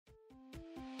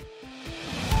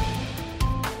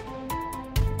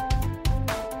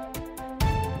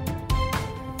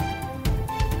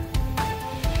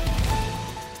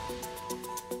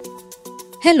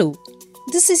Hello,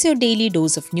 this is your daily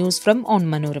dose of news from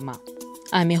Onmanorama.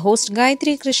 I'm your host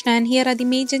Gayatri Krishna and here are the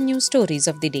major news stories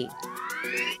of the day.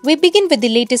 We begin with the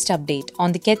latest update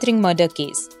on the Catering murder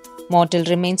case. Mortal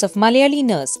remains of Malayali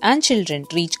nurse and children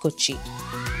reach Kochi.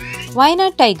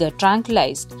 Wayanad tiger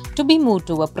tranquilized to be moved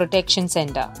to a protection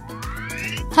center.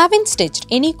 Haven't stitched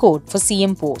any code for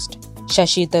CM post.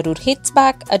 Shashi Tharoor hits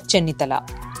back at Chennithala.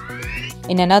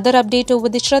 In another update over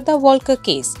the Shraddha Walker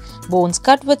case, bones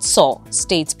cut with saw,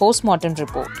 states post-mortem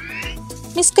report.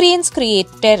 Miscreants create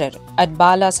terror at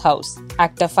Bala's house,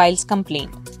 actor files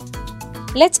complaint.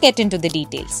 Let's get into the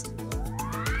details.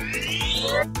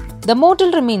 The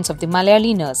mortal remains of the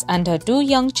Malayali nurse and her two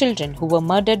young children who were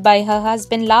murdered by her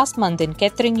husband last month in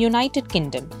Catering, United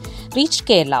Kingdom, reached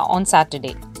Kerala on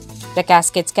Saturday. The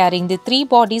caskets carrying the three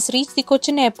bodies reached the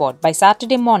Cochin airport by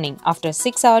Saturday morning after a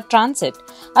 6-hour transit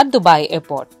at Dubai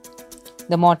airport.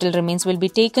 The mortal remains will be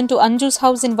taken to Anju's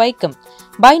house in Vaikom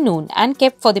by noon and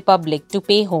kept for the public to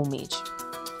pay homage.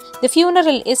 The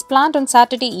funeral is planned on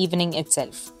Saturday evening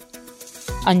itself.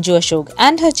 Anju Ashok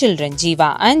and her children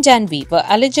Jeeva and Janvi were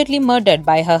allegedly murdered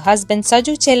by her husband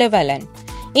Saju Chelevalan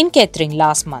in Catering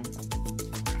last month.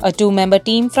 A 2-member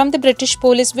team from the British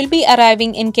police will be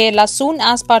arriving in Kerala soon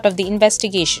as part of the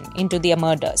investigation into their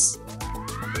murders.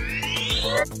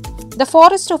 The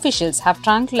forest officials have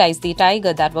tranquilized the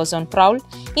tiger that was on prowl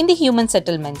in the human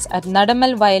settlements at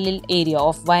Nadamal Vayalil area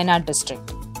of Wayanad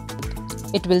district.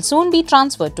 It will soon be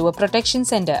transferred to a protection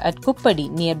center at Kuppadi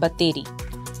near Batteri.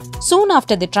 Soon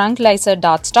after the tranquilizer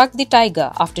dart struck the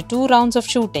tiger after 2 rounds of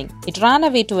shooting, it ran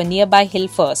away to a nearby hill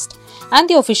first, and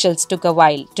the officials took a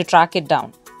while to track it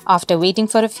down. After waiting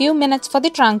for a few minutes for the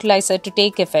tranquilizer to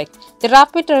take effect, the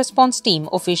rapid response team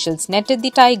officials netted the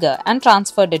tiger and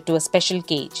transferred it to a special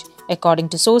cage. According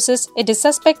to sources, it is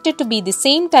suspected to be the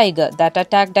same tiger that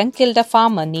attacked and killed a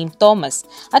farmer named Thomas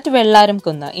at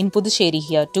Vellaramkunna in Puducherry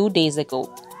here 2 days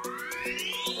ago.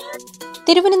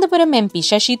 Thiruvananthapuram MP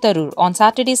Shashi Tharoor on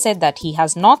Saturday said that he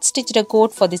has not stitched a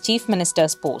code for the Chief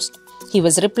Minister's post. He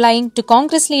was replying to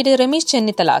Congress leader Ramesh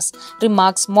Chennithala's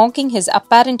remarks mocking his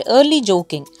apparent early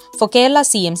joking for Kerala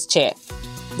CM's chair.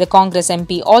 The Congress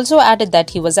MP also added that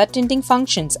he was attending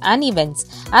functions and events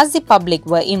as the public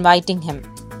were inviting him.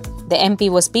 The MP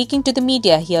was speaking to the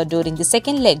media here during the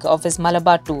second leg of his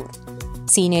Malabar tour.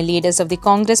 Senior leaders of the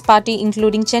Congress party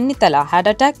including Chennithala had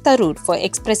attacked Tharoor for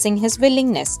expressing his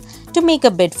willingness to make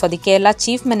a bid for the Kerala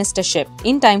Chief Ministership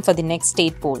in time for the next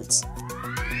state polls.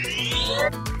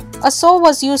 A saw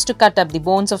was used to cut up the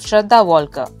bones of Shraddha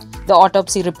Walker, the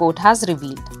autopsy report has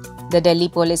revealed. The Delhi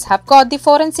police have got the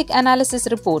forensic analysis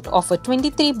report of her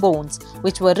 23 bones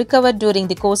which were recovered during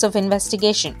the course of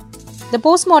investigation. The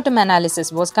post-mortem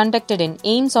analysis was conducted in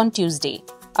AIIMS on Tuesday.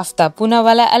 Aftab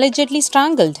Poonawalla allegedly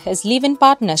strangled his live-in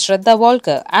partner Shraddha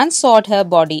Walker and sawed her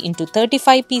body into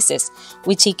 35 pieces,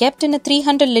 which he kept in a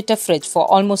 300-litre fridge for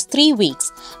almost 3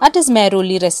 weeks at his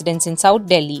Mehrauli residence in South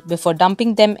Delhi before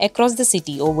dumping them across the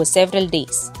city over several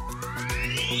days.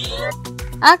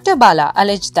 Actor Bala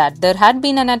alleged that there had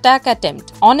been an attack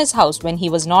attempt on his house when he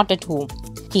was not at home.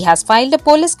 He has filed a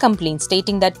police complaint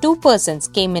stating that 2 persons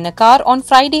came in a car on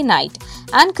Friday night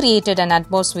and created an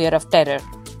atmosphere of terror.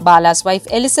 Bala's wife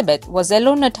Elizabeth was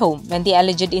alone at home when the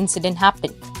alleged incident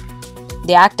happened.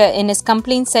 The actor in his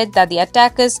complaint said that the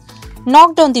attackers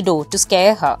knocked on the door to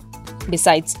scare her.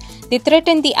 Besides, they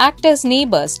threatened the actor's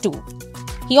neighbors too.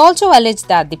 He also alleged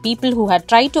that the people who had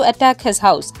tried to attack his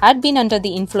house had been under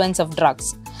the influence of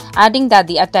drugs, adding that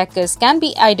the attackers can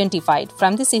be identified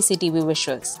from the CCTV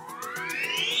visuals.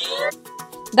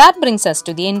 That brings us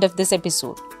to the end of this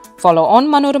episode. Follow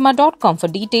onmanorama.com for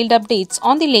detailed updates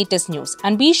on the latest news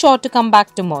and be sure to come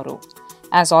back tomorrow.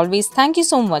 As always, thank you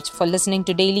so much for listening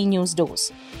to Daily News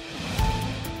Dose.